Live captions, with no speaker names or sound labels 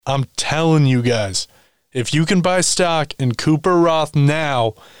I'm telling you guys, if you can buy stock in Cooper Roth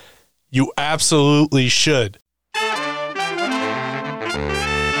now, you absolutely should.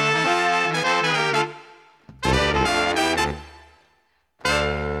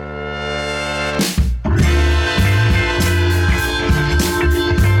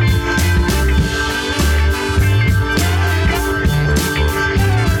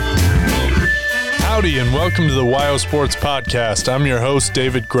 Howdy and welcome to the WYO Sports Podcast. I'm your host,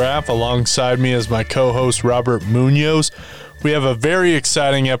 David Graff. Alongside me is my co-host, Robert Munoz. We have a very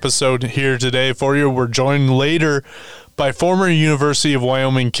exciting episode here today for you. We're joined later by former University of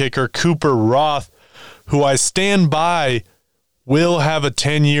Wyoming kicker Cooper Roth, who I stand by will have a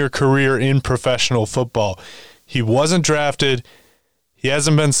 10-year career in professional football. He wasn't drafted. He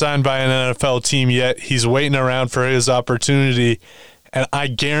hasn't been signed by an NFL team yet. He's waiting around for his opportunity, and I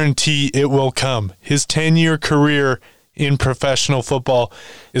guarantee it will come. His 10-year career in professional football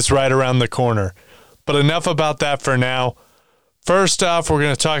is right around the corner. But enough about that for now. First off, we're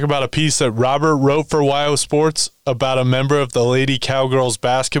going to talk about a piece that Robert wrote for WYO Sports about a member of the Lady Cowgirls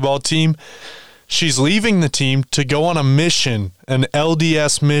basketball team. She's leaving the team to go on a mission, an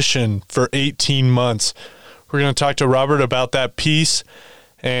LDS mission, for 18 months. We're going to talk to Robert about that piece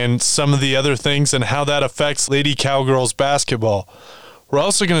and some of the other things and how that affects Lady Cowgirls basketball. We're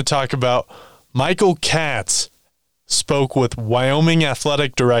also going to talk about Michael Katz spoke with Wyoming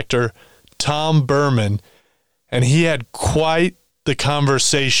Athletic Director Tom Burman, and he had quite the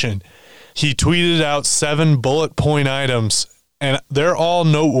conversation. He tweeted out 7 bullet point items, and they're all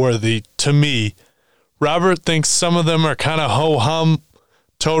noteworthy to me. Robert thinks some of them are kind of ho-hum,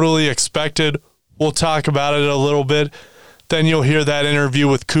 totally expected. We'll talk about it a little bit. Then you'll hear that interview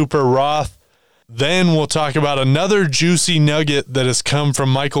with Cooper Roth. Then we'll talk about another juicy nugget that has come from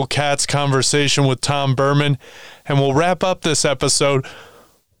Michael Katz's conversation with Tom Burman. And we'll wrap up this episode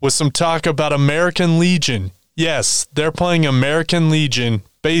with some talk about American Legion. Yes, they're playing American Legion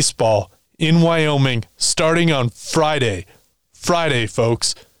baseball in Wyoming starting on Friday. Friday,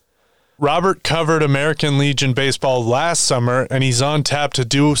 folks. Robert covered American Legion baseball last summer, and he's on tap to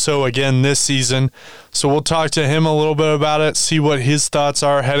do so again this season. So we'll talk to him a little bit about it, see what his thoughts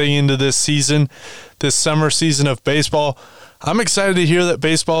are heading into this season, this summer season of baseball. I'm excited to hear that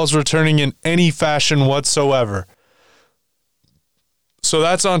baseball is returning in any fashion whatsoever. So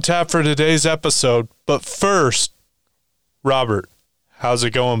that's on tap for today's episode. But first, Robert, how's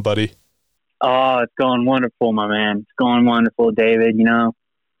it going, buddy? Oh, it's going wonderful, my man. It's going wonderful, David.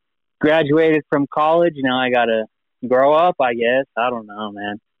 Graduated from college. I got to grow up, I guess. I don't know,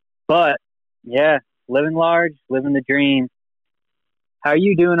 man. But, yeah, living large, living the dream. How are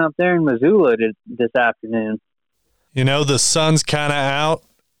you doing up there in Missoula this afternoon? The sun's kind of out.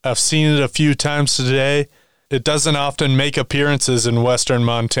 I've seen it a few times today. It doesn't often make appearances in western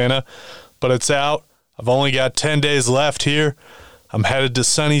Montana, but it's out. I've only got 10 days left here. I'm headed to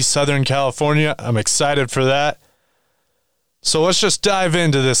sunny Southern California. I'm excited for that. So let's just dive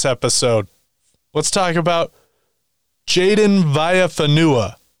into this episode. Let's talk about Jaden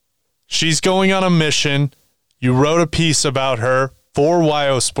Villafanua. She's going on a mission. You wrote a piece about her for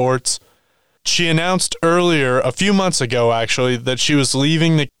WYO Sports. She announced earlier, a few months ago actually, that she was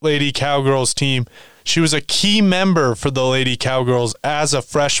leaving the Lady Cowgirls team. She was a key member for the Lady Cowgirls as a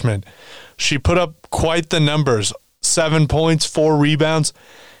freshman. She put up quite the numbers, 7 points, 4 rebounds,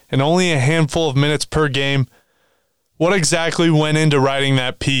 and only a handful of minutes per game. What exactly went into writing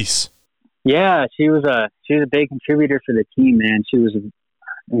that piece? Yeah, she was a big contributor for the team, man. She was,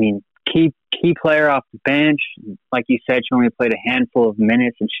 key player off the bench. Like you said, she only played a handful of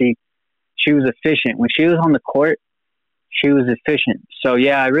minutes, and she was efficient. When she was on the court, she was efficient. So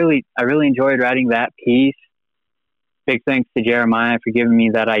yeah, I really enjoyed writing that piece. Big thanks to Jeremiah for giving me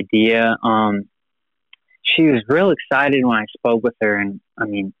that idea. She was real excited when I spoke with her, and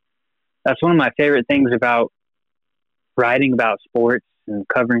that's one of my favorite things about writing about sports and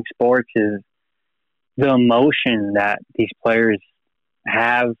covering sports is the emotion that these players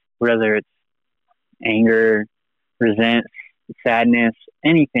have, whether it's anger, resentment, sadness,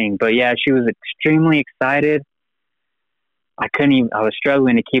 anything. But yeah, she was extremely excited. I was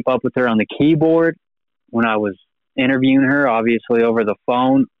struggling to keep up with her on the keyboard when I was interviewing her, obviously over the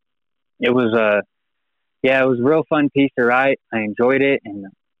phone. It was a real fun piece to write. I enjoyed it, and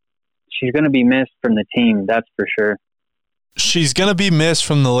she's going to be missed from the team, that's for sure. She's going to be missed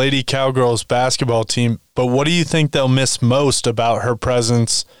from the Lady Cowgirls basketball team, but what do you think they'll miss most about her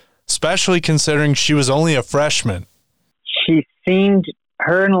presence, especially considering she was only a freshman? She seemed,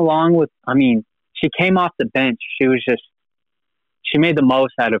 she came off the bench. She made the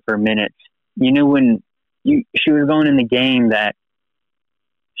most out of her minutes. You knew when she was going in the game that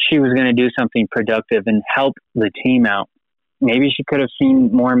she was going to do something productive and help the team out. Maybe she could have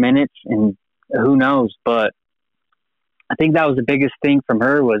seen more minutes, and who knows, but I think that was the biggest thing from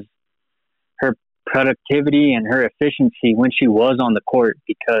her was her productivity and her efficiency when she was on the court,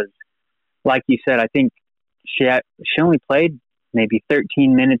 because like you said, I think she only played maybe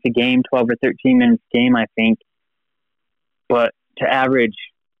 13 minutes a game, 12 or 13 minutes a game, I think. But to average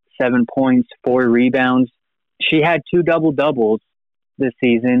 7 points, 4 rebounds, she had 2 double-doubles this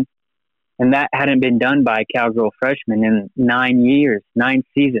season, and that hadn't been done by a Cowgirl freshman in 9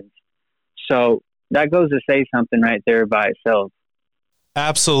 seasons. So that goes to say something right there by itself.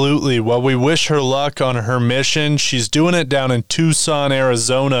 Absolutely. Well, we wish her luck on her mission. She's doing it down in Tucson,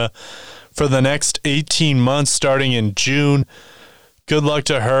 Arizona for the next 18 months starting in June. Good luck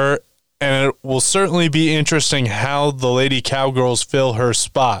to her, and it will certainly be interesting how the Lady Cowgirls fill her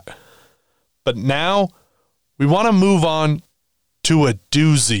spot. But now we want to move on to a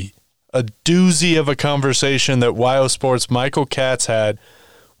doozy of a conversation that WyoSports' Michael Katz had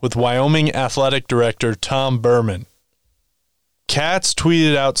with Wyoming Athletic Director Tom Berman. Katz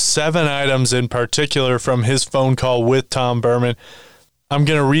tweeted out 7 items in particular from his phone call with Tom Berman. I'm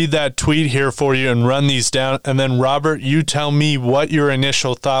going to read that tweet here for you and run these down, and then, Robert, you tell me what your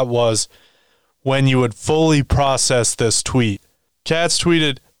initial thought was when you would fully process this tweet. Katz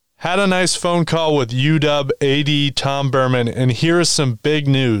tweeted, "Had a nice phone call with UW AD Tom Berman, and here is some big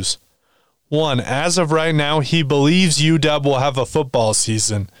news. 1, as of right now, he believes UW will have a football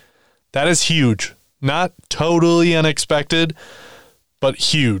season. That is huge. Not totally unexpected, but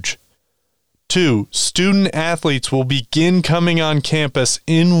huge. 2, student athletes will begin coming on campus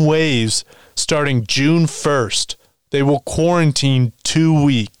in waves starting June 1st. They will quarantine 2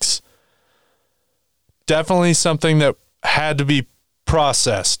 weeks. Definitely something that had to be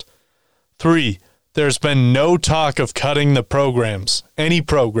processed. 3, there's been no talk of cutting the programs, any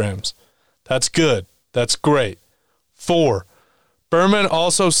programs. That's good. That's great. 4, Berman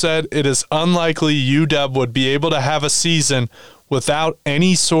also said it is unlikely UW would be able to have a season without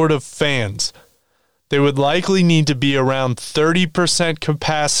any sort of fans. They would likely need to be around 30%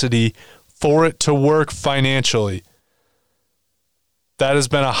 capacity for it to work financially. That has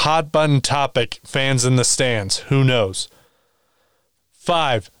been a hot button topic, fans in the stands. Who knows?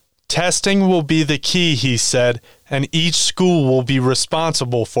 5, testing will be the key, he said, and each school will be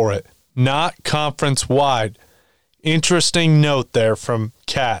responsible for it, not conference-wide. Interesting note there from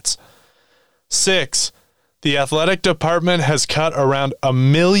Katz. 6, the athletic department has cut around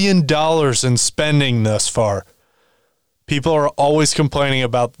 $1 million in spending thus far. People are always complaining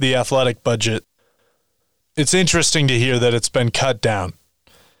about the athletic budget. It's interesting to hear that it's been cut down.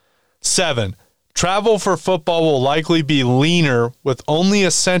 7, travel for football will likely be leaner with only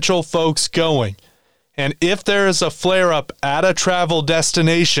essential folks going. And if there is a flare-up at a travel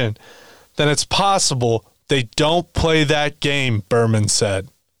destination, then it's possible they don't play that game, Berman said.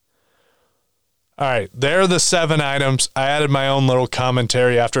 All right, there are the 7 items. I added my own little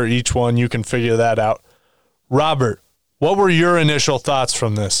commentary after each one. You can figure that out. Robert, what were your initial thoughts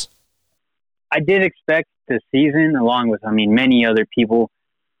from this? I did expect the season, along with, many other people.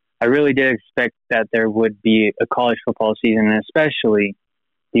 I really did expect that there would be a college football season, and especially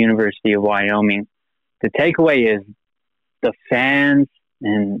the University of Wyoming. The takeaway is the fans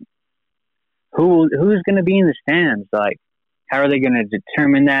and who's going to be in the stands. Like, how are they going to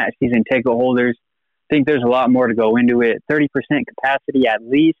determine that? Season ticket holders. I think there's a lot more to go into it. 30% capacity at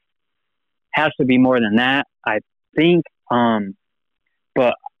least. Has to be more than that, I think.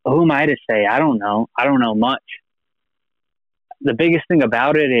 But who am I to say? I don't know. I don't know much. The biggest thing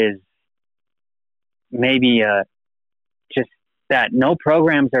about it is maybe just that no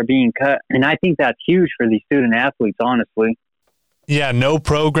programs are being cut. And I think that's huge for these student athletes, honestly. Yeah, no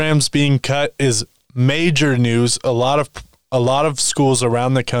programs being cut is major news. A lot of schools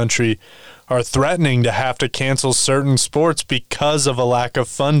around the country are threatening to have to cancel certain sports because of a lack of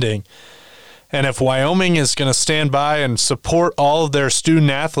funding. And if Wyoming is going to stand by and support all of their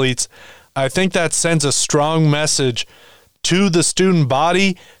student athletes, I think that sends a strong message to the student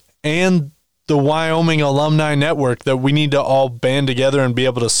body and the Wyoming Alumni Network that we need to all band together and be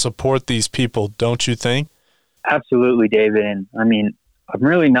able to support these people, don't you think? Absolutely, David. And I'm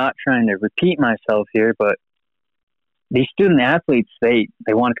really not trying to repeat myself here, but these student athletes, they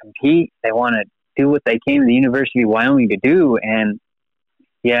want to compete. They want to do what they came to the University of Wyoming to do. And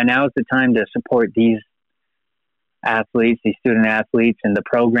yeah, now is the time to support these athletes, these student athletes, and the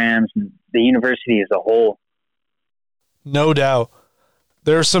programs, and the university as a whole. No doubt.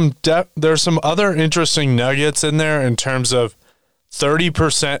 There's some other interesting nuggets in there in terms of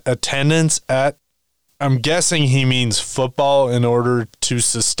 30% attendance at I'm guessing he means football in order to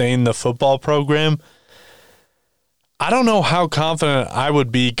sustain the football program. I don't know how confident I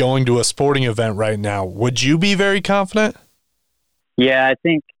would be going to a sporting event right now. Would you be very confident? Yeah,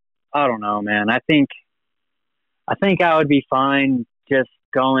 I don't know, man. I think I would be fine just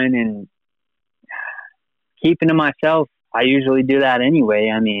going and keeping to myself. I usually do that anyway.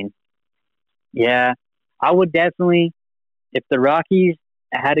 I mean, yeah, I would definitely, if the Rockies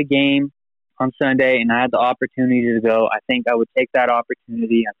had a game on Sunday and I had the opportunity to go, I think I would take that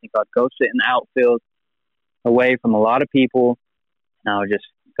opportunity. I think I'd go sit in the outfield away from a lot of people, and I would just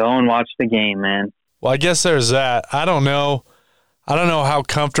go and watch the game, man. Well, I guess there's that. I don't know how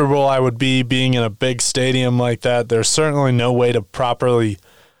comfortable I would be being in a big stadium like that. There's certainly no way to properly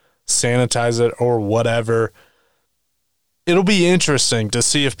sanitize it or whatever. It'll be interesting to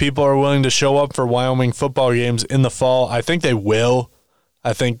see if people are willing to show up for Wyoming football games in the fall. I think they will.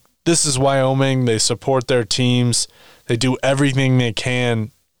 I think this is Wyoming. They support their teams. They do everything they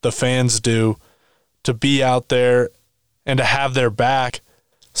can, the fans do, to be out there and to have their back.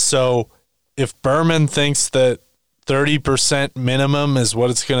 So if Berman thinks that 30% minimum is what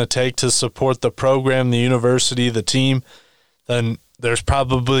it's going to take to support the program, the university, the team, then there's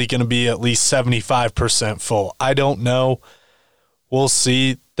probably going to be at least 75% full. I don't know. We'll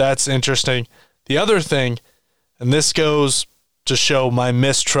see. That's interesting. The other thing, and this goes to show my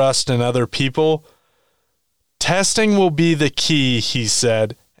mistrust in other people, testing will be the key, he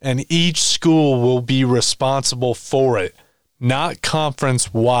said, and each school will be responsible for it, not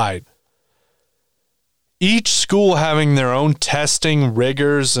conference-wide. Each school having their own testing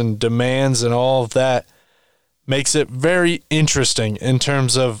rigors and demands and all of that makes it very interesting in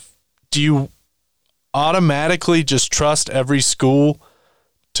terms of, do you automatically just trust every school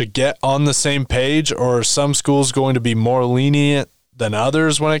to get on the same page, or are some schools going to be more lenient than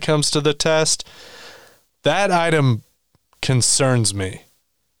others when it comes to the test? That item concerns me.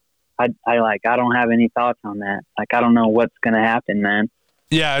 I don't have any thoughts on that. I don't know what's going to happen, man.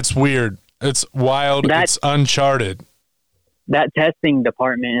 Yeah, it's weird. It's wild. It's uncharted. That testing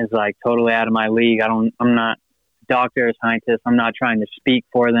department is totally out of my league. I'm not a doctor or scientist. I'm not trying to speak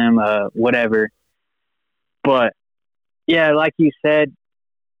for them, whatever. But yeah, like you said,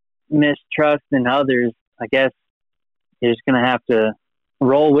 mistrust in others. I guess you're just going to have to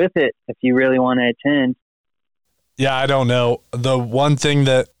roll with it if you really want to attend. Yeah, I don't know. The one thing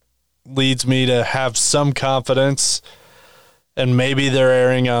that leads me to have some confidence, and maybe they're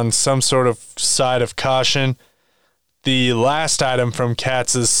erring on some sort of side of caution, the last item from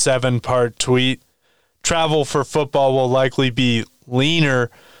Katz's 7-part tweet: travel for football will likely be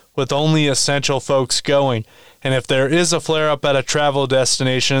leaner with only essential folks going. And if there is a flare-up at a travel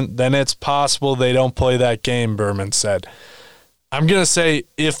destination, then it's possible they don't play that game, Berman said. I'm going to say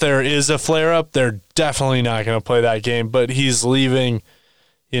if there is a flare-up, they're definitely not going to play that game, but he's leaving,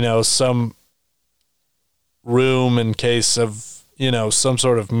 some room in case of, some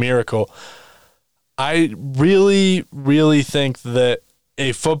sort of miracle. I really, really think that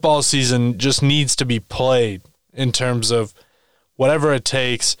a football season just needs to be played in terms of whatever it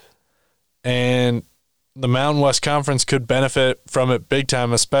takes, and the Mountain West Conference could benefit from it big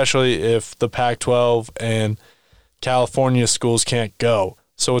time, especially if the Pac-12 and California schools can't go.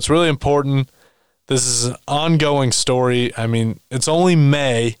 So it's really important. This is an ongoing story. I mean, it's only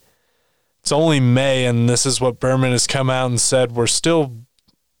May. And this is what Berman has come out and said. We're still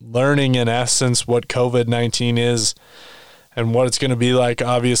learning, in essence, what COVID-19 is and what it's going to be like.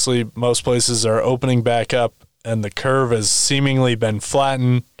 Obviously, most places are opening back up, and the curve has seemingly been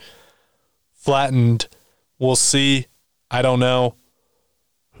flattened. We'll see. I don't know.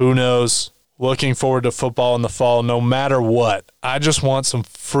 Who knows? Looking forward to football in the fall no matter what. I just want some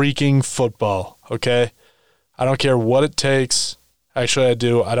freaking football, okay? I don't care what it takes. Actually, I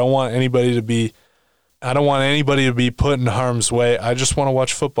do. I don't want anybody to be put in harm's way. I just want to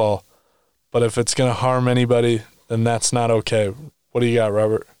watch football. But if it's going to harm anybody, then that's not okay. What do you got,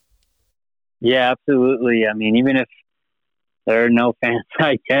 Robert? Yeah, absolutely. I mean, even if there are no fans,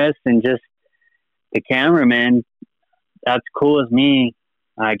 I guess, and just the cameraman, that's cool as me,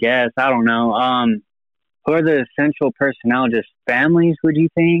 I guess. I don't know. Who are the essential personnel? Just families, would you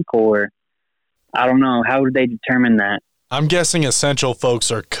think? Or, I don't know. How would they determine that? I'm guessing essential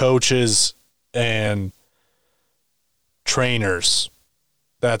folks are coaches and trainers.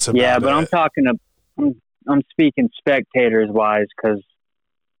 That's about it. But I'm talking I'm speaking spectators wise, because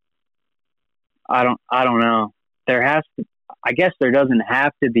I don't know. I guess there doesn't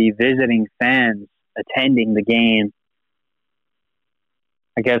have to be visiting fans attending the game.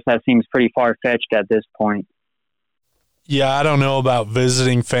 I guess that seems pretty far-fetched at this point. Yeah, I don't know about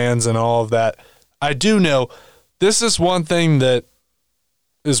visiting fans and all of that. I do know this is one thing that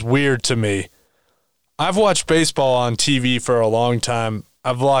is weird to me. I've watched baseball on TV for a long time.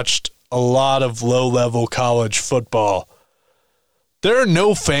 I've watched a lot of low-level college football. There are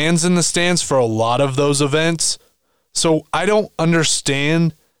no fans in the stands for a lot of those events, so I don't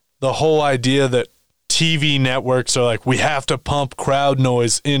understand the whole idea that TV networks are like, we have to pump crowd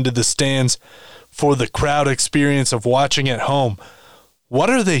noise into the stands for the crowd experience of watching at home. What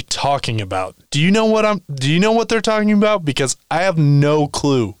are they talking about? Do you know what they're talking about? Because I have no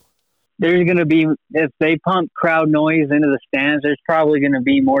clue. There's going to be, if they pump crowd noise into the stands, there's probably going to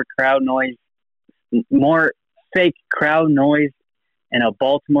be more crowd noise, more fake crowd noise in a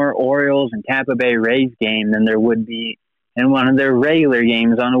Baltimore Orioles and Tampa Bay Rays game than there would be in one of their regular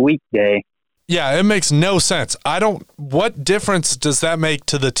games on a weekday. Yeah, it makes no sense. What difference does that make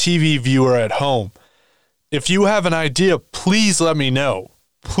to the TV viewer at home? If you have an idea, please let me know.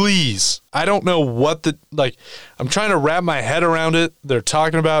 Please. I don't know what I'm trying to wrap my head around it. They're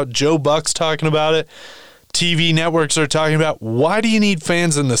talking about, Joe Buck's talking about it. TV networks are talking about, why do you need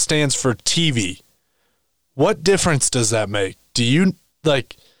fans in the stands for TV? What difference does that make?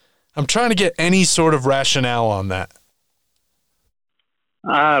 I'm trying to get any sort of rationale on that.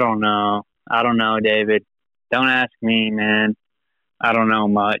 I don't know, David. Don't ask me, man. I don't know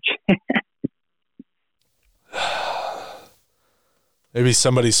much. Maybe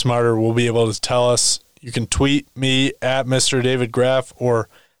somebody smarter will be able to tell us. You can tweet me at Mr. David Graff or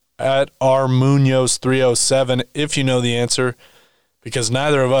at rmunoz307 if you know the answer, because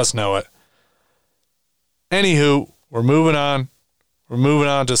neither of us know it. Anywho, we're moving on. We're moving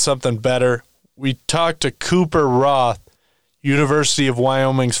on to something better. We talked to Cooper Roth, University of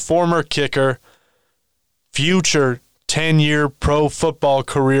Wyoming's former kicker, future 10-year pro football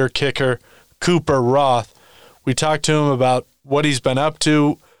career kicker, Cooper Roth. We talked to him about what he's been up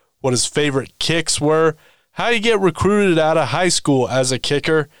to, what his favorite kicks were, how you get recruited out of high school as a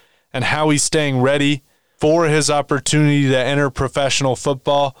kicker, and how he's staying ready for his opportunity to enter professional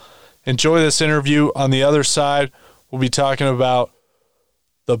football. Enjoy this interview. On the other side, we'll be talking about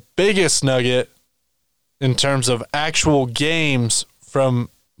the biggest nugget in terms of actual games from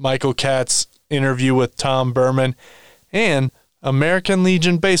Michael Katz's interview with Tom Berman, and American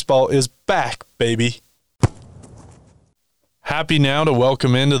Legion Baseball is back, baby. Happy now to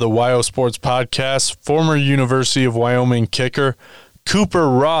welcome into the WYO Sports Podcast former University of Wyoming kicker Cooper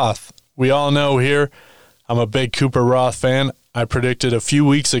Roth. We all know here, I'm a big Cooper Roth fan. I predicted a few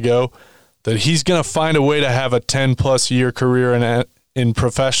weeks ago that he's going to find a way to have a 10-plus year career in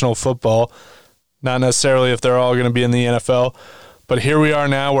professional football. Not necessarily if they're all going to be in the NFL, but here we are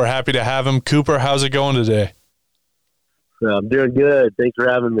now. We're happy to have him. Cooper, how's it going today? I'm doing good. Thanks for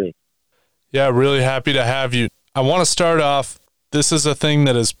having me. Yeah, really happy to have you. I want to start off, this is a thing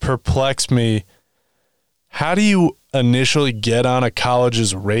that has perplexed me. How do you initially get on a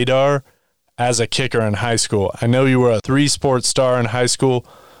college's radar as a kicker in high school? I know you were a 3-sport star in high school.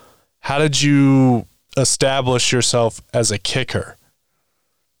 How did you establish yourself as a kicker?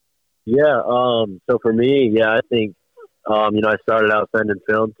 Yeah, so for me, I think, I started out sending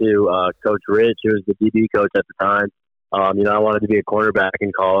film to Coach Rich, who was the DB coach at the time. I wanted to be a cornerback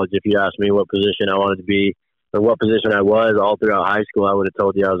in college. If you asked me what position I wanted to be or what position I was all throughout high school, I would have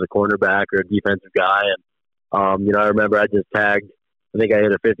told you I was a cornerback or a defensive guy. And, I remember I just tagged, I think I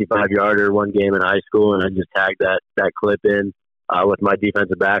hit a 55-yarder one game in high school, and I just tagged that clip in with my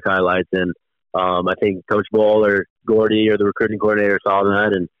defensive back highlights. And I think Coach Bull or Gordy or the recruiting coordinator saw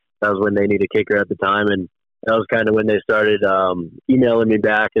that, and that was when they needed a kicker at the time. And that was kind of when they started emailing me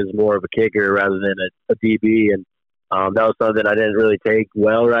back as more of a kicker rather than a DB. And that was something I didn't really take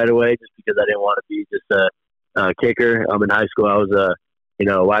well right away just because I didn't want to be just a kicker. In high school, I was a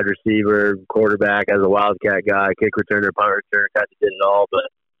wide receiver, quarterback, as a wildcat guy, kick returner, punt returner, kind of did it all. But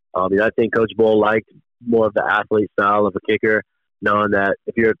I think Coach Bull liked more of the athlete style of a kicker, knowing that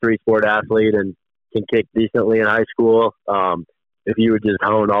if you're a 3-sport athlete and can kick decently in high school, if you would just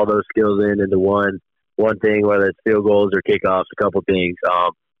hone all those skills into one thing, whether it's field goals or kickoffs, a couple things,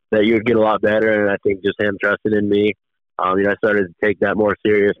 that you would get a lot better. And I think just him trusting in me, I started to take that more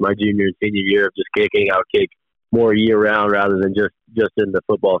serious my junior and senior year of just kicking. I would kick more year round rather than just in the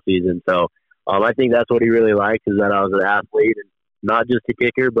football season. So I think that's what he really liked, is that I was an athlete and not just a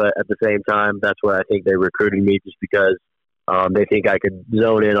kicker, but at the same time, that's where I think they recruited me, just because they think I could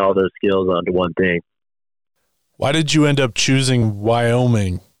zone in all those skills onto one thing. Why did you end up choosing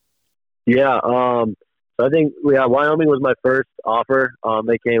Wyoming? Yeah, so I think Wyoming was my first offer.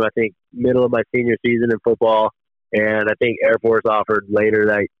 They came, I think, middle of my senior season in football, and I think Air Force offered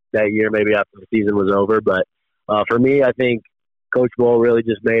later that year, maybe after the season was over. But for me, I think Coach Bull really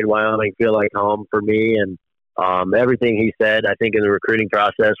just made Wyoming feel like home for me, and everything he said, I think in the recruiting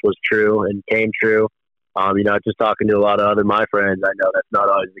process was true and came true. Just talking to a lot of my friends, I know that's not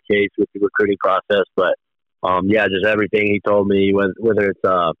always the case with the recruiting process, but just everything he told me, whether it's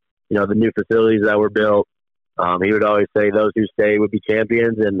the new facilities that were built, he would always say those who stay would be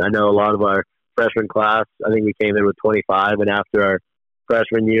champions. And I know a lot of our freshman class, I think we came in with 25, and after our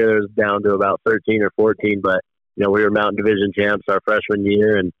freshman year, it was down to about 13 or 14. But we were Mountain Division champs our freshman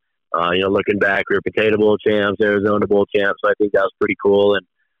year, and looking back, we were Potato Bowl champs, Arizona Bowl champs. So I think that was pretty cool. And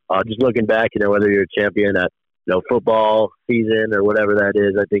just looking back, whether you're a champion at football season or whatever that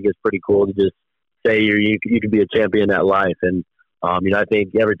is, I think it's pretty cool to just say you could be a champion at life. And I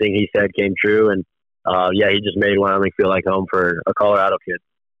think everything he said came true. And he just made Wyoming feel like home for a Colorado kid.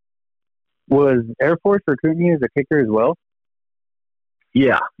 Was Air Force recruiting you as a kicker as well?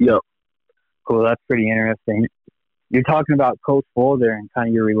 Yeah. Yep. Cool. That's pretty interesting. You're talking about Coach Bull there and kind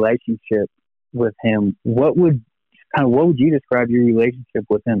of your relationship with him. What would you describe your relationship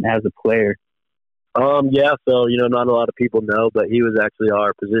with him as a player? So, not a lot of people know, but he was actually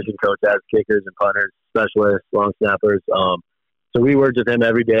our position coach as kickers and punters, specialists, long snappers. So we worked with him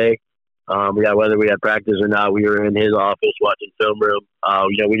every day. Whether we had practice or not, we were in his office watching film room.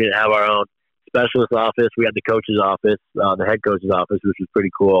 We didn't have our own specialist office. We had the coach's office, the head coach's office, which was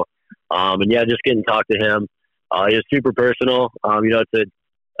pretty cool. Just getting to talk to him. He was super personal. It's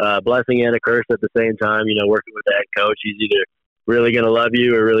a blessing and a curse at the same time. Working with the head coach, he's either really going to love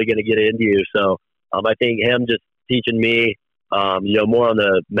you or really going to get into you. So I think him just teaching me, more on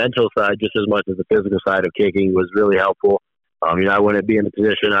the mental side, just as much as the physical side of kicking, was really helpful. I wouldn't be in the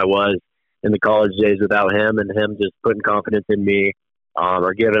position I was in the college days without him, and him just putting confidence in me,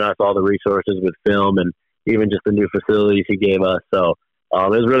 or giving us all the resources with film and even just the new facilities he gave us. So it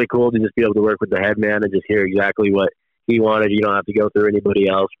was really cool to just be able to work with the head man and just hear exactly what he wanted. You don't have to go through anybody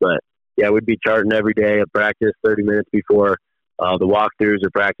else. But, we'd be charting every day of practice 30 minutes before the walkthroughs or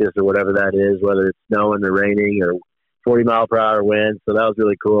practice or whatever that is, whether it's snowing or raining or 40-mile-per-hour winds. So that was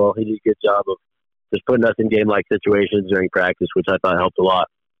really cool. He did a good job of just putting us in game-like situations during practice, which I thought helped a lot.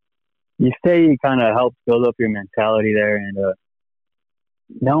 You say he kind of helped build up your mentality there, and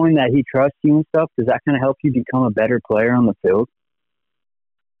knowing that he trusts you and stuff, does that kind of help you become a better player on the field?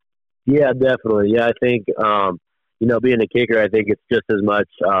 Yeah, definitely. Yeah, I think, being a kicker, I think it's just as much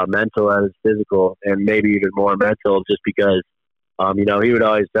mental as physical, and maybe even more mental, just because, he would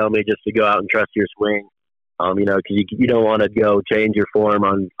always tell me just to go out and trust your swing, because you don't want to go change your form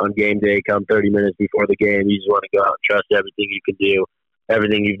on game day, come 30 minutes before the game. You just want to go out and trust everything you can do,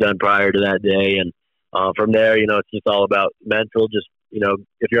 everything you've done prior to that day. And from there, it's just all about mental. Just,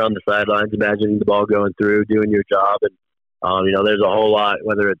 if you're on the sidelines, imagining the ball going through, doing your job. And, there's a whole lot,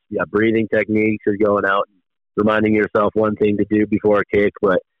 whether it's breathing techniques or going out and reminding yourself one thing to do before a kick.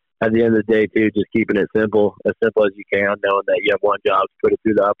 But at the end of the day, too, just keeping it simple as you can, knowing that you have one job to put it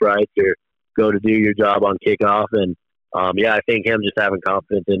through the uprights or go to do your job on kickoff. And, I think him just having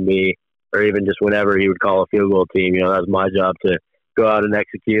confidence in me, or even just whenever he would call a field goal team, that was my job to go out and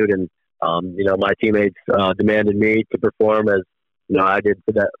execute. And, my teammates demanded me to perform as, I did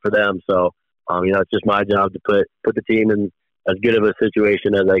for them. So, it's just my job to put the team in as good of a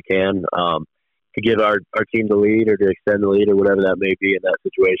situation as I can, to give our team the lead or to extend the lead or whatever that may be in that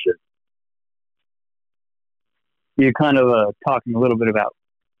situation. You're kind of talking a little bit about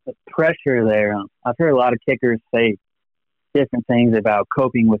the pressure there. I've heard a lot of kickers say different things about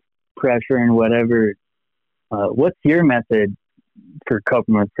coping with pressure and whatever. What's your method for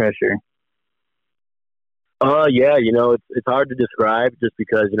coping with pressure? It's hard to describe just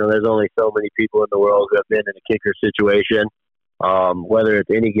because, there's only so many people in the world who have been in a kicker situation. Whether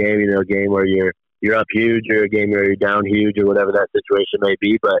it's any game, a game where you're up huge or a game where you're down huge or whatever that situation may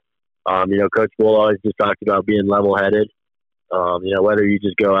be. But, Coach Bull always just talked about being level-headed. Whether you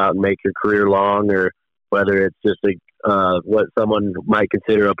just go out and make your career long or whether it's just what someone might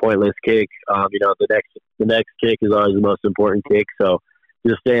consider a pointless kick, the next kick is always the most important kick. So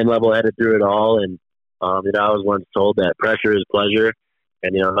just staying level-headed through it all. And, I was once told that pressure is pleasure.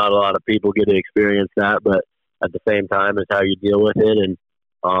 And, not a lot of people get to experience that, but at the same time, it's how you deal with it. And,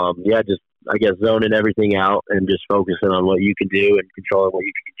 just, I guess, zoning everything out and just focusing on what you can do and controlling what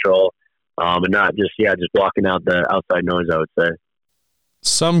you can control. And not just blocking out the outside noise, I would say.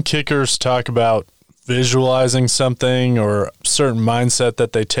 Some kickers talk about visualizing something or a certain mindset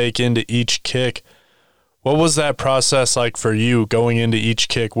that they take into each kick. What was that process like for you going into each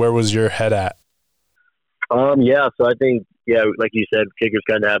kick? Where was your head at? So I think, like you said, kickers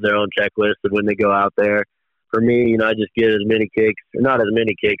kind of have their own checklist of when they go out there. For me, I just get as many kicks, not as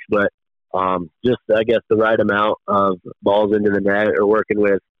many kicks, but just, I guess, the right amount of balls into the net, or working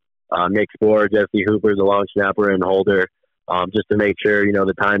with Nick Sporer, Jesse Hooper, the long snapper, and holder, just to make sure,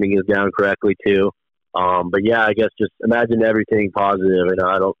 the timing is down correctly too. But yeah, I guess just imagine everything positive.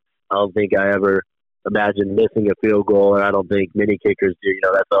 I don't think I ever imagined missing a field goal, and I don't think many kickers do.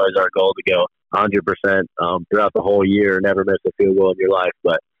 That's always our goal, to go 100% throughout the whole year, never miss a field goal in your life.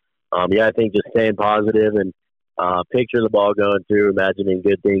 But yeah, I think just staying positive and picture the ball going through, imagining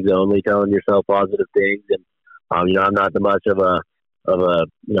good things only, telling yourself positive things. And I'm not much of a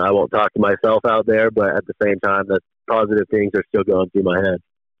I won't talk to myself out there, but at the same time, the positive things are still going through my head.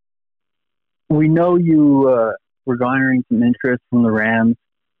 We know you were garnering some interest from the Rams.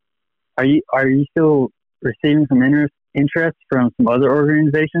 Are you still receiving some interest from some other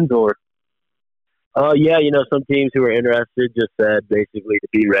organizations, or? Yeah, some teams who are interested just said basically to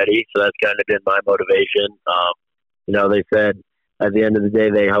be ready. So that's kind of been my motivation. They said at the end of the day,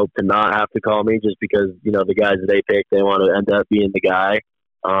 they hope to not have to call me, just because, the guys that they pick, they want to end up being the guy.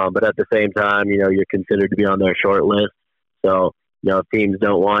 But at the same time, you're considered to be on their short list. So, if teams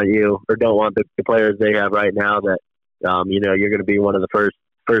don't want you, or don't want the players they have right now, that, you're going to be one of the first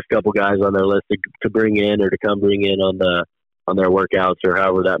couple guys on their list to bring in, or to come bring in on their workouts, or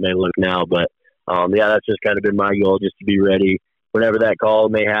however that may look now. But yeah, that's just kind of been my goal, just to be ready whenever that call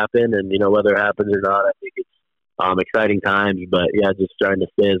may happen. And, whether it happens or not, I think it's exciting times. But yeah, just trying to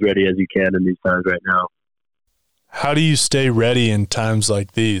stay as ready as you can in these times right now. How do you stay ready in times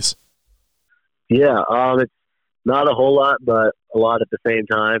like these? Yeah, it's not a whole lot, but a lot at the same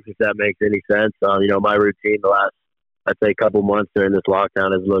time, if that makes any sense. My routine the last, I'd say, couple months during this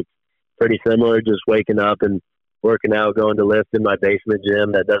lockdown has looked pretty similar, just waking up and working out, going to lift in my basement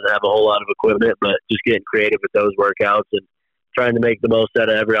gym that doesn't have a whole lot of equipment, but just getting creative with those workouts and trying to make the most out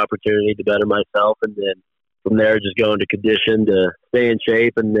of every opportunity to better myself. And then from there, just going to condition to stay in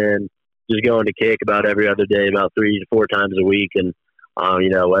shape, and then just going to kick about every other day, about 3 to 4 times a week. And,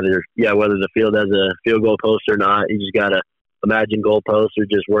 whether the field has a field goal post or not, you just got to imagine goal posts, or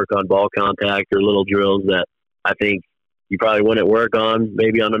just work on ball contact, or little drills that I think you probably wouldn't work on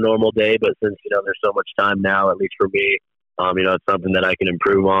maybe on a normal day. But since, there's so much time now, at least for me, it's something that I can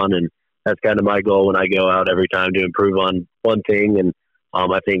improve on. And that's kind of my goal when I go out every time, to improve on one thing. And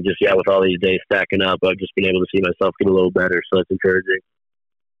I think just, with all these days stacking up, I've just been able to see myself get a little better. So it's encouraging.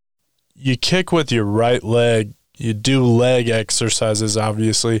 You kick with your right leg. You do leg exercises,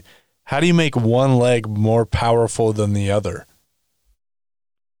 obviously. How do you make one leg more powerful than the other?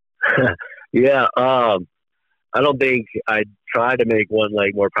 Yeah, I don't think I try to make one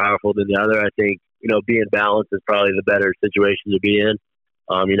leg more powerful than the other. I think, being balanced is probably the better situation to be in.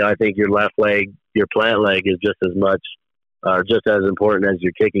 I think your left leg, your plant leg, is just as much, or just as important as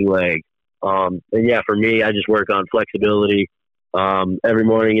your kicking leg. And yeah, for me, I just work on flexibility every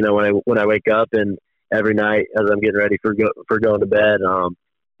morning, when I wake up, and every night as I'm getting ready for going to bed.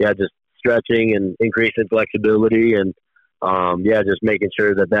 Just stretching and increasing flexibility, and just making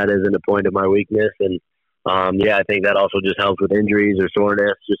sure that isn't a point of my weakness. And I think that also just helps with injuries or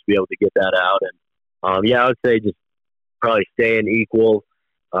soreness, just to be able to get that out. And I would say just probably staying equal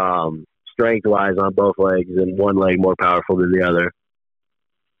strength-wise on both legs, and one leg more powerful than the other.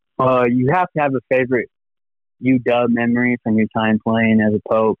 You have to have a favorite UW memory from your time playing as a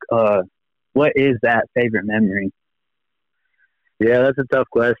Poke. What is that favorite memory? Yeah, that's a tough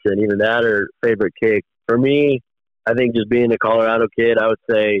question. Even that, or favorite kick. For me, I think just being a Colorado kid, I would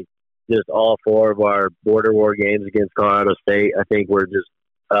say just all 4 of our border war games against Colorado State, I think were just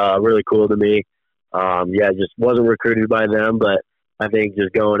really cool to me. Just wasn't recruited by them, but I think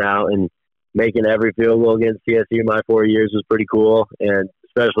just going out and making every field goal against CSU my 4 years was pretty cool, and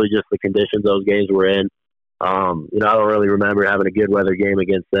especially just the conditions those games were in. I don't really remember having a good weather game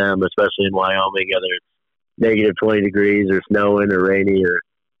against them, especially in Wyoming, whether it's negative 20 degrees or snowing or rainy or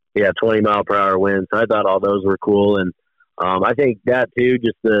 20-mile-per-hour winds. So I thought all those were cool. And I think that too,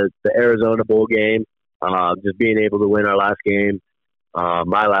 just the Arizona Bowl game, just being able to win our last game,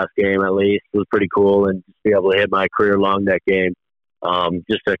 my last game at least, was pretty cool. And just be able to hit my career long that game,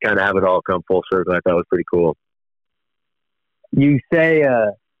 just to kind of have it all come full circle, I thought was pretty cool. You say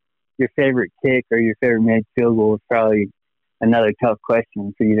your favorite kick or your favorite made field goal is probably another tough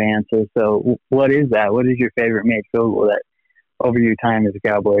question for you to answer. So what is that? What is your favorite made field goal that over your time as a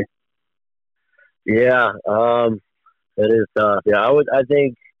Cowboy? Yeah, it is tough. Yeah, I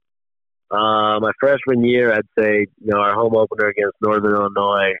think my freshman year, I'd say, our home opener against Northern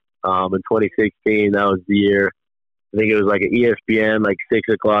Illinois in 2016, that was the year. I think it was like an ESPN,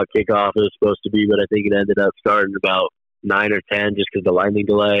 6 o'clock kickoff it was supposed to be, but I think it ended up starting about 9 or 10 just because of the lightning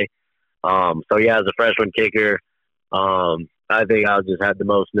delay. As a freshman kicker, I think I just had the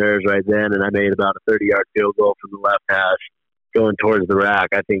most nerves right then, and I made about a 30-yard field goal from the left hash going towards the rack.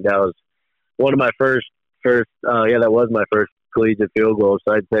 I think that was one of my that was my first collegiate field goal,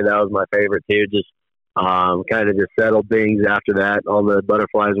 so I'd say that was my favorite too. Just kind of just settled things after that. All the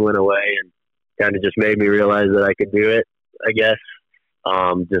butterflies went away and kind of just made me realize that I could do it, I guess.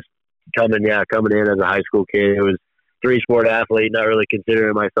 Just coming in as a high school kid, it was three-sport athlete, not really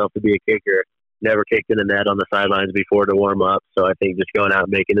considering myself to be a kicker. Never kicked in the net on the sidelines before to warm up. So I think just going out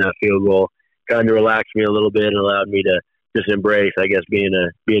and making that field goal kind of relaxed me a little bit and allowed me to just embrace, I guess, being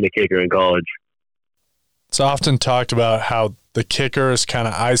a kicker in college. It's often talked about how the kicker is kind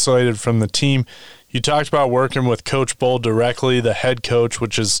of isolated from the team. You talked about working with Coach Bohl directly, the head coach,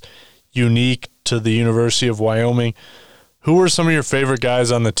 which is unique to the University of Wyoming. Who were some of your favorite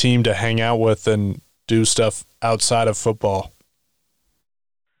guys on the team to hang out with and do stuff outside of football?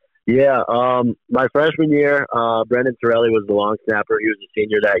 Yeah, my freshman year, Brendan Torelli was the long snapper. He was a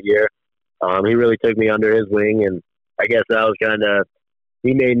senior that year. He really took me under his wing, and I guess that was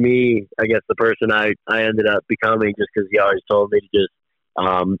he made me, I guess, the person I ended up becoming, just because he always told me to just,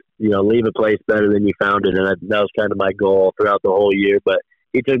 leave a place better than you found it, and that was kind of my goal throughout the whole year. But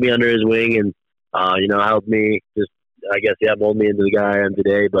he took me under his wing and, helped me just, I guess, mold me into the guy I am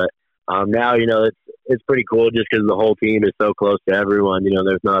today. But now, it's pretty cool just because the whole team is so close to everyone.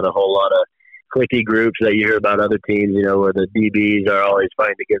 There's not a whole lot of cliquey groups that you hear about other teams, where the DBs are always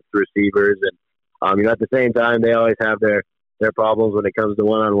fighting against the receivers. And, at the same time, they always have their problems when it comes to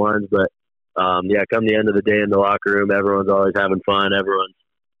one-on-ones. But, come the end of the day in the locker room, everyone's always having fun. Everyone's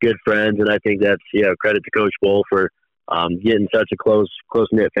good friends. And I think that's, credit to Coach Bohl for getting such a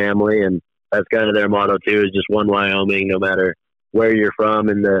close-knit family. And that's kind of their motto, too, is just one Wyoming, no matter where you're from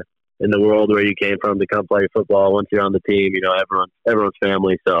in the world, where you came from, to come play football. Once you're on the team, everyone's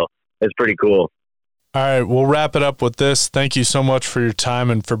family. So it's pretty cool. All right, we'll wrap it up with this. Thank you so much for your time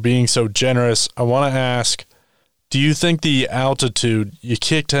and for being so generous. I want to ask, do you think the altitude, you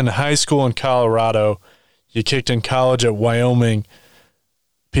kicked in high school in Colorado, you kicked in college at Wyoming,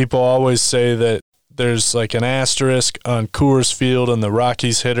 people always say that there's like an asterisk on Coors Field and the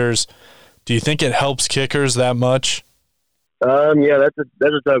Rockies hitters. Do you think it helps kickers that much? That's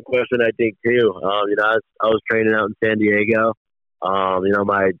a tough question, I think, too. I was training out in San Diego. I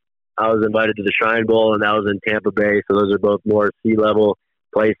was invited to the Shrine Bowl, and that was in Tampa Bay, so those are both more sea-level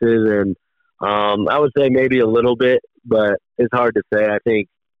places. And I would say maybe a little bit, but it's hard to say. I think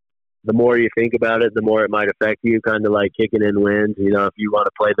the more you think about it, the more it might affect you, kind of like kicking in winds. If you want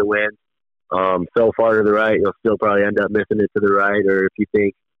to play the wind so far to the right, you'll still probably end up missing it to the right, or if you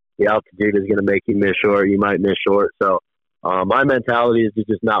think the altitude is going to make you miss short, you might miss short. So my mentality is to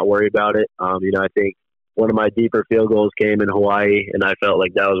just not worry about it. I think one of my deeper field goals came in Hawaii, and I felt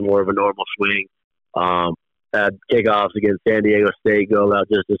like that was more of a normal swing. Had kickoffs against San Diego State go about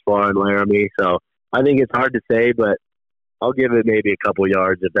just as far in Laramie. So I think it's hard to say, but I'll give it maybe a couple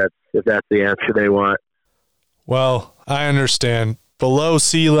yards if that's the answer they want. Well, I understand. Below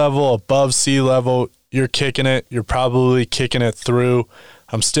sea level, above sea level, you're kicking it. You're probably kicking it through.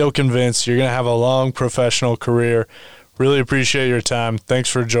 I'm still convinced you're going to have a long professional career. Really appreciate your time. Thanks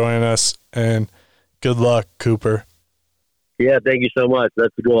for joining us, and good luck, Cooper. Yeah, thank you so much.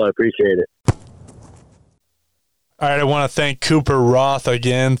 That's the goal. I appreciate it. All right, I want to thank Cooper Roth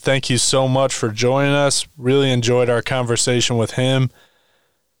again. Thank you so much for joining us. Really enjoyed our conversation with him.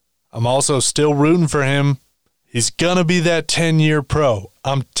 I'm also still rooting for him. He's going to be that 10-year pro.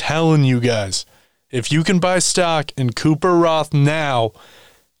 I'm telling you guys, if you can buy stock in Cooper Roth now,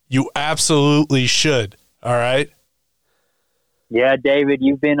 you absolutely should. All right? Yeah, David,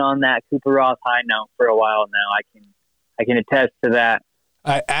 you've been on that Cooper Roth high note for a while now. I can attest to that.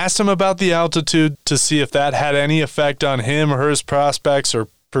 I asked him about the altitude to see if that had any effect on him or his prospects or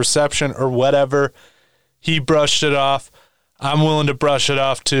perception or whatever. He brushed it off. I'm willing to brush it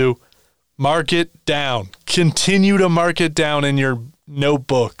off too. Mark it down. Continue to mark it down in your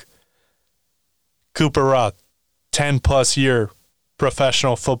notebook. Cooper Roth, 10-plus year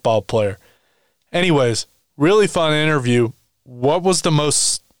professional football player. Anyways, really fun interview. What was the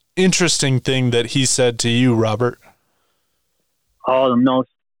most interesting thing that he said to you, Robert? Oh,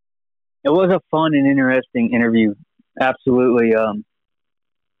 it was a fun and interesting interview. Absolutely.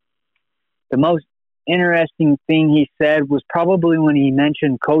 The most interesting thing he said was probably when he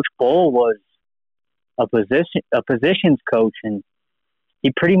mentioned Coach Bohl was a positions coach, and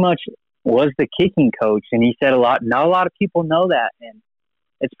he pretty much was the kicking coach. And he said not a lot of people know that. And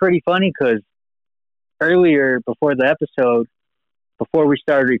it's pretty funny because earlier before the episode, before we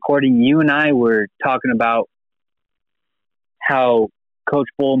started recording, you and I were talking about how Coach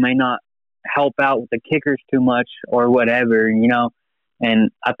Bohl may not help out with the kickers too much or whatever, you know.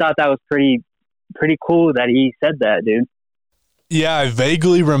 And I thought that was pretty cool that he said that, dude. Yeah, I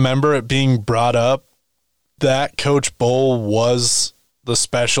vaguely remember it being brought up that Coach Bohl was the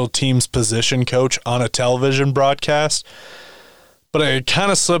special teams position coach on a television broadcast, but it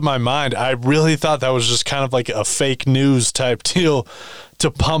kind of slipped my mind. I really thought that was just kind of like a fake news type deal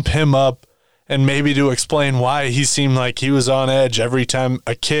to pump him up and maybe to explain why he seemed like he was on edge every time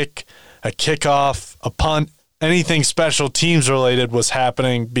a kick, a kickoff, a punt, anything special teams related was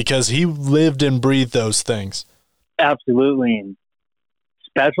happening, because he lived and breathed those things. Absolutely. And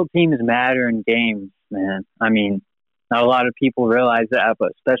special teams matter in games, man. I mean, not a lot of people realize that,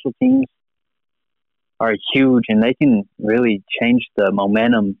 but special teams are huge, and they can really change the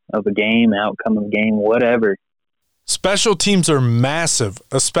momentum of a game, outcome of a game, whatever. Special teams are massive,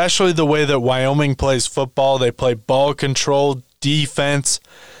 especially the way that Wyoming plays football. They play ball control, defense.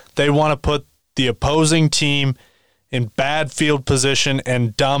 They want to put the opposing team in bad field position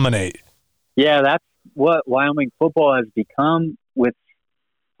and dominate. Yeah, that's what Wyoming football has become with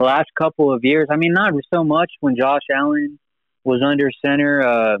the last couple of years. I mean, not so much when Josh Allen was under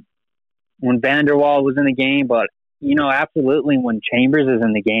center, when Vanderwall was in the game, but, you know, absolutely when Chambers is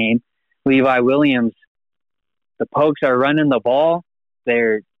in the game, Levi Williams, the Pokes are running the ball.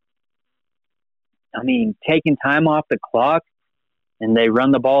 They're, taking time off the clock, and they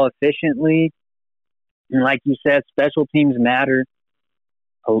run the ball efficiently. And like you said, special teams matter.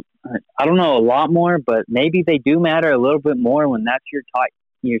 I don't know a lot more, but maybe they do matter a little bit more when that's your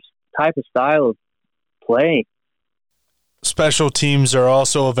type of style of play. Special teams are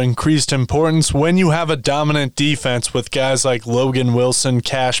also of increased importance when you have a dominant defense with guys like Logan Wilson,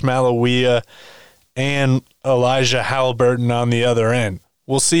 Cash Malawia, and Elijah Halliburton on the other end.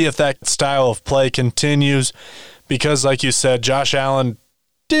 We'll see if that style of play continues, because like you said, Josh Allen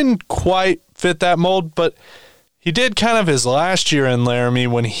didn't quite fit that mold, but he did kind of his last year in Laramie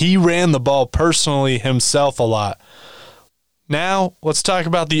when he ran the ball personally himself a lot. Now, let's talk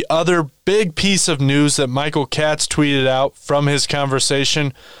about the other big piece of news that Michael Katz tweeted out from his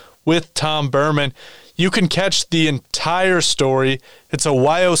conversation with Tom Berman. You can catch the entire story. It's a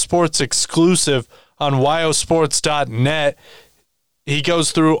WyoSports Sports exclusive on wyosports.net. He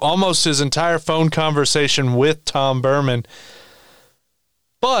goes through almost his entire phone conversation with Tom Berman.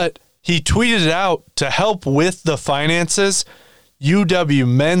 But he tweeted out, to help with the finances, UW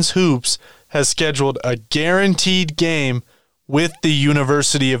Men's Hoops has scheduled a guaranteed game with the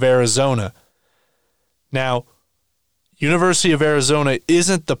University of Arizona. Now, University of Arizona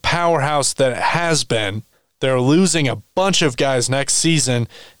isn't the powerhouse that it has been. They're losing a bunch of guys next season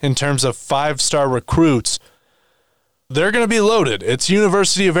in terms of 5-star recruits. They're going to be loaded. It's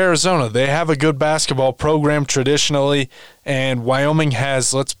University of Arizona. They have a good basketball program traditionally, and Wyoming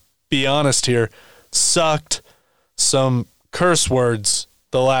has, let's be honest here, sucked some curse words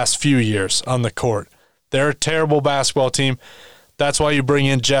the last few years on the court. They're a terrible basketball team. That's why you bring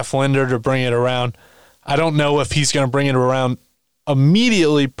in Jeff Linder to bring it around. I don't know if he's going to bring it around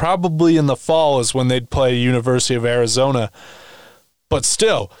immediately. Probably in the fall is when they'd play University of Arizona. But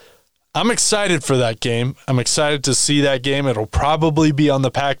still, I'm excited for that game. I'm excited to see that game. It'll probably be on the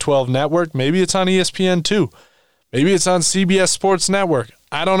Pac-12 network. Maybe it's on ESPN too. Maybe it's on CBS Sports Network.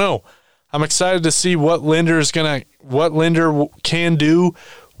 I don't know. I'm excited to see what Linder can do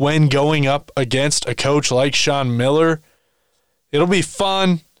when going up against a coach like Sean Miller. It'll be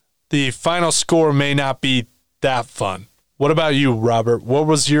fun. The final score may not be that fun. What about you, Robert? What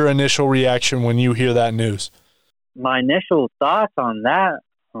was your initial reaction when you hear that news? My initial thoughts on that,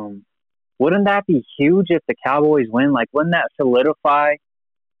 wouldn't that be huge if the Cowboys win? Like, wouldn't that solidify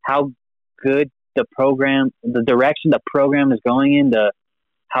how good the direction the program is going in,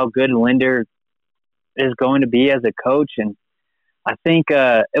 how good Linder is going to be as a coach? And I think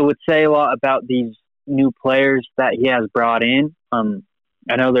it would say a lot about these new players that he has brought in.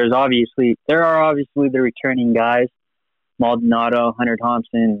 I know there are obviously the returning guys, Maldonado, Hunter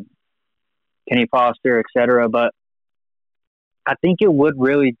Thompson, Kenny Foster, etc. But I think it would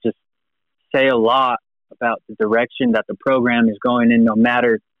really just say a lot about the direction that the program is going in, no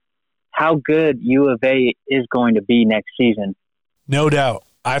matter how good U of A is going to be next season. No doubt.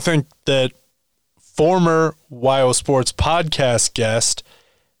 I think that former WyoSports Sports podcast guest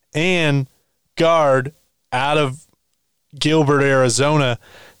and guard out of Gilbert, Arizona,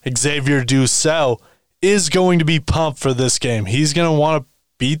 Xavier Dussel, is going to be pumped for this game. He's going to want to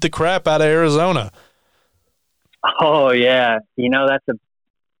beat the crap out of Arizona. Oh, yeah. That's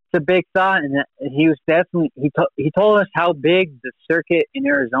a big thought. And he was definitely, he told us how big the circuit in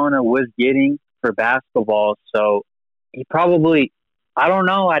Arizona was getting for basketball. So he probably, I don't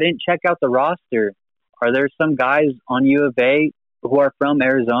know. I didn't check out the roster. Are there some guys on U of A who are from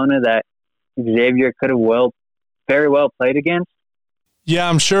Arizona that Xavier could have very well played against? Yeah,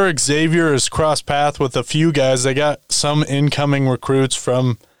 I'm sure Xavier has crossed path with a few guys. They got some incoming recruits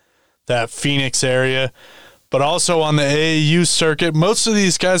from that Phoenix area, but also on the AAU circuit. Most of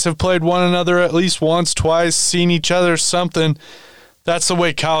these guys have played one another at least once, twice, seen each other, something. That's the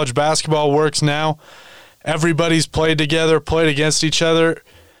way college basketball works now. Everybody's played together, played against each other.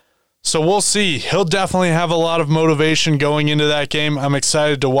 So we'll see. He'll definitely have a lot of motivation going into that game. I'm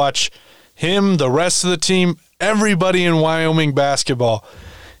excited to watch him, the rest of the team, everybody in Wyoming basketball.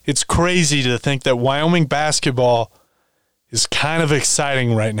 It's crazy to think that Wyoming basketball is kind of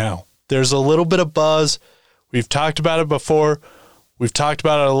exciting right now. There's a little bit of buzz. We've talked about it before. We've talked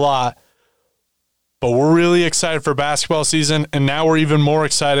about it a lot. But we're really excited for basketball season, and now we're even more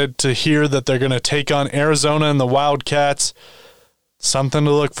excited to hear that they're going to take on Arizona and the Wildcats. Something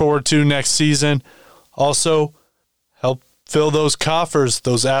to look forward to next season. Also, help fill those coffers,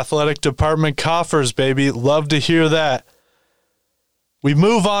 those athletic department coffers, baby. Love to hear that. We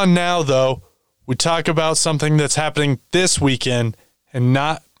move on now, though. We talk about something that's happening this weekend and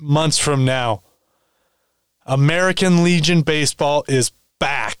not months from now. American Legion Baseball is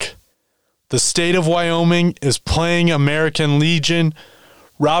back. The state of Wyoming is playing American Legion.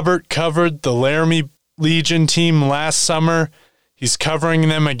 Robert covered the Laramie Legion team last summer. He's covering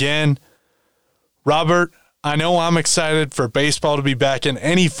them again. Robert, I know I'm excited for baseball to be back in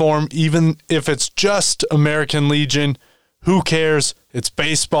any form, even if it's just American Legion. Who cares? It's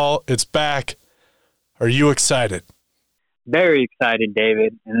baseball. It's back. Are you excited? Very excited,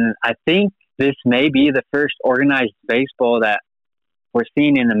 David. And I think this may be the first organized baseball that we're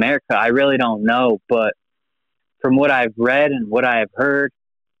seeing in America. I really don't know, but from what I've read and what I have heard,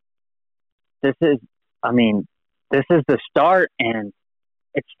 this is the start, and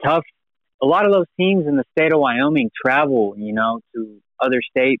it's tough. A lot of those teams in the state of Wyoming travel, to other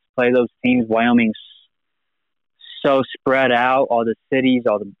states, play those teams. Wyoming's so spread out, all the cities,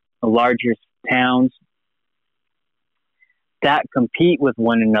 all the larger towns that compete with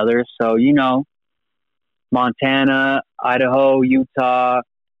one another. So, Montana, Idaho, Utah,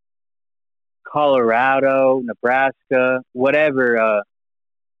 Colorado, Nebraska, whatever.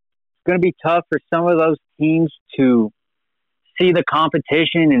 It's going to be tough for some of those teams to see the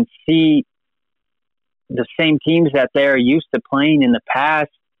competition and see the same teams that they're used to playing in the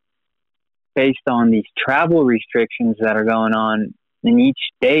past based on these travel restrictions that are going on in each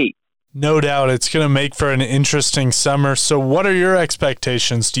state. No doubt it's going to make for an interesting summer. So what are your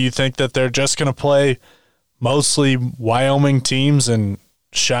expectations? Do you think that they're just going to play mostly Wyoming teams and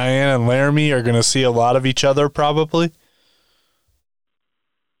Cheyenne and Laramie are going to see a lot of each other probably?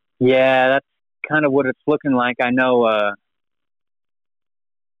 Yeah, that's kind of what it's looking like. I know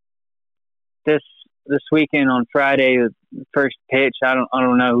this weekend on Friday, the first pitch, I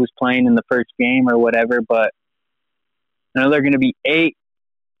don't know who's playing in the first game or whatever, but I know there are going to be 8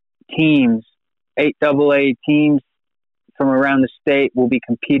 AA teams from around the state will be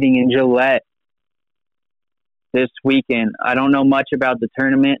competing in Gillette this weekend. I don't know much about the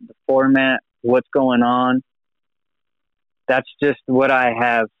tournament, the format, what's going on. That's just what I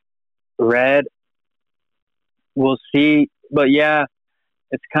have read. We'll see. But yeah,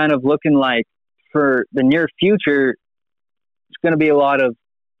 it's kind of looking like for the near future, it's going to be a lot of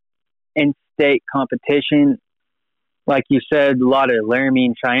in-state competition. Like you said, a lot of Laramie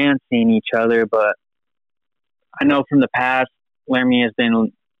and Cheyenne seeing each other, but I know from the past, Laramie has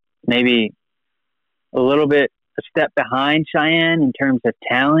been maybe a little bit a step behind Cheyenne in terms of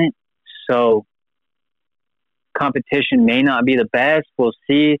talent. So competition may not be the best. We'll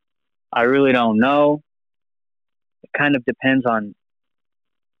see. I really don't know. It kind of depends on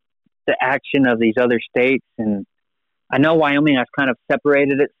the action of these other states. And I know Wyoming has kind of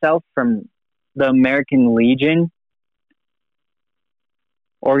separated itself from the American Legion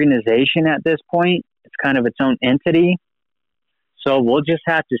organization at this point. It's kind of its own entity. So we'll just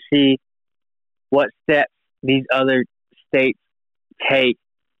have to see what steps these other states take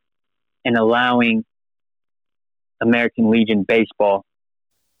in allowing American Legion baseball.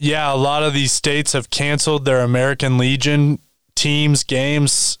 Yeah, a lot of these states have canceled their American Legion teams,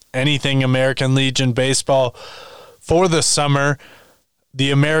 games, anything American Legion baseball for the summer.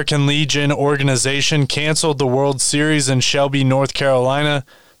 The American Legion organization canceled the World Series in Shelby, North Carolina.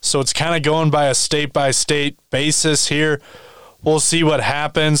 So it's kind of going by a state-by-state basis here. We'll see what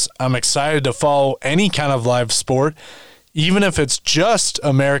happens. I'm excited to follow any kind of live sport, even if it's just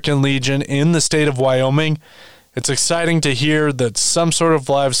American Legion in the state of Wyoming. It's exciting to hear that some sort of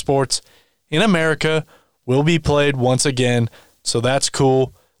live sports in America will be played once again so that's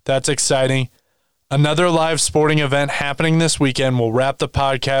cool. That's exciting. Another live sporting event happening this weekend. We'll wrap the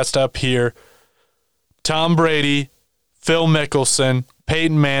podcast up here. Tom Brady, Phil Mickelson,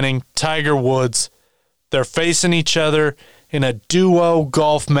 Peyton Manning, Tiger Woods. They're facing each other in a duo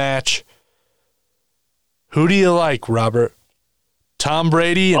golf match. Who do you like, Robert? Tom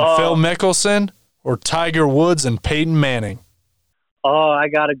Brady and Phil Mickelson, or Tiger Woods and Peyton Manning? Oh, I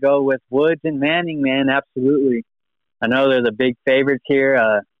got to go with Woods and Manning, man. Absolutely. I know they're the big favorites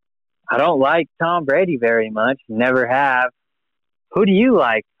here. I don't like Tom Brady very much. Never have. Who do you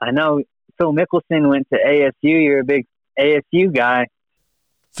like? I know Phil Mickelson went to ASU. You're a big ASU guy.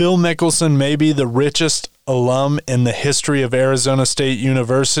 Phil Mickelson may be the richest alum in the history of Arizona State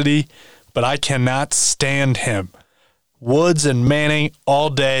University, but I cannot stand him. Woods and Manning all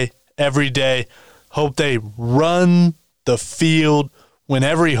day, every day. Hope they run the field, win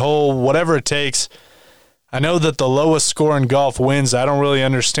every hole, whatever it takes. I know that the lowest score in golf wins. I don't really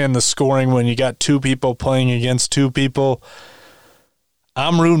understand the scoring when you got two people playing against two people.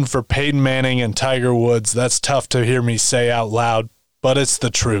 I'm rooting for Peyton Manning and Tiger Woods. That's tough to hear me say out loud, but it's the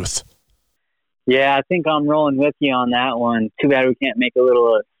truth. Yeah, I think I'm rolling with you on that one. Too bad we can't make a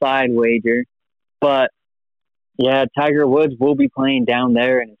little side wager. But, yeah, Tiger Woods will be playing down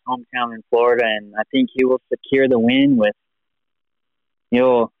there in his hometown in Florida, and I think he will secure the win with,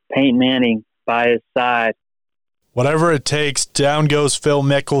 Peyton Manning by his side. Whatever it takes, down goes Phil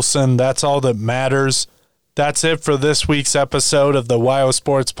Mickelson. That's all that matters. That's it for this week's episode of the WYO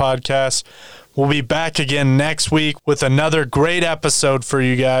Sports Podcast. We'll be back again next week with another great episode for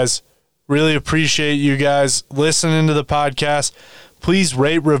you guys. Really appreciate you guys listening to the podcast. Please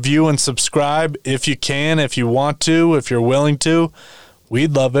rate, review, and subscribe if you can, if you want to, if you're willing to.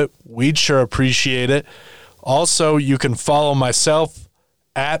 We'd love it. We'd sure appreciate it. Also, you can follow myself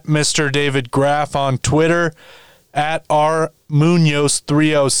at Mr. David Graff on Twitter, at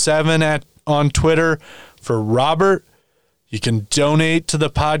rmunoz307 on Twitter. For Robert, you can donate to the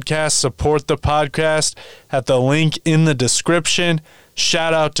podcast, support the podcast at the link in the description.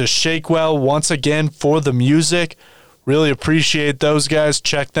 Shout out to Shakewell once again for the music. Really appreciate those guys.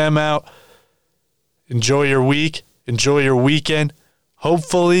 Check them out. Enjoy your week. Enjoy your weekend.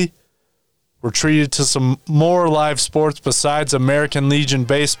 Hopefully, we're treated to some more live sports besides American Legion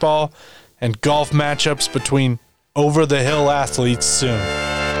baseball and golf matchups between over-the-hill athletes soon.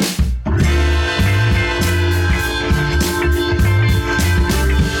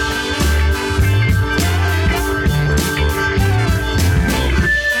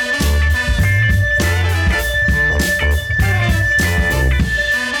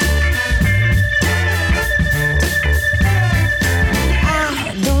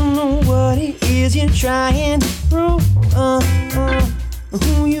 Trying to prove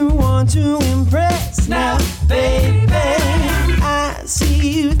who you want to impress now, baby. I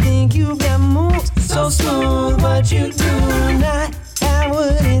see you think you've got moves so smooth, but you do not have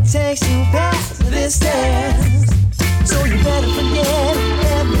what it takes to pass this test. So you better forget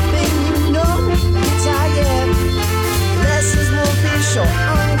everything you know. You're tired. Lessons won't be short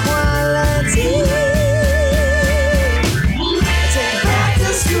on quality. Take it back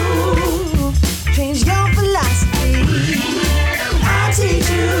to school. Change your philosophy. I'll teach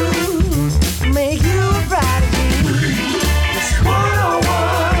you, make you a prodigy. It's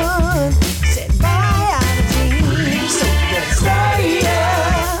 101, set biology. So let's study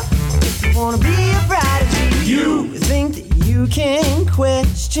up if you wanna be a prodigy. You think that you can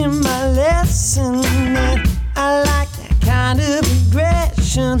question my lesson, and I like that kind of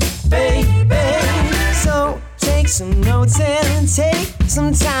aggression, baby. So take some notes and take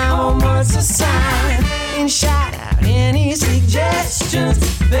some time on words to sign and shout out any suggestions,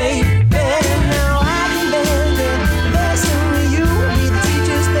 baby.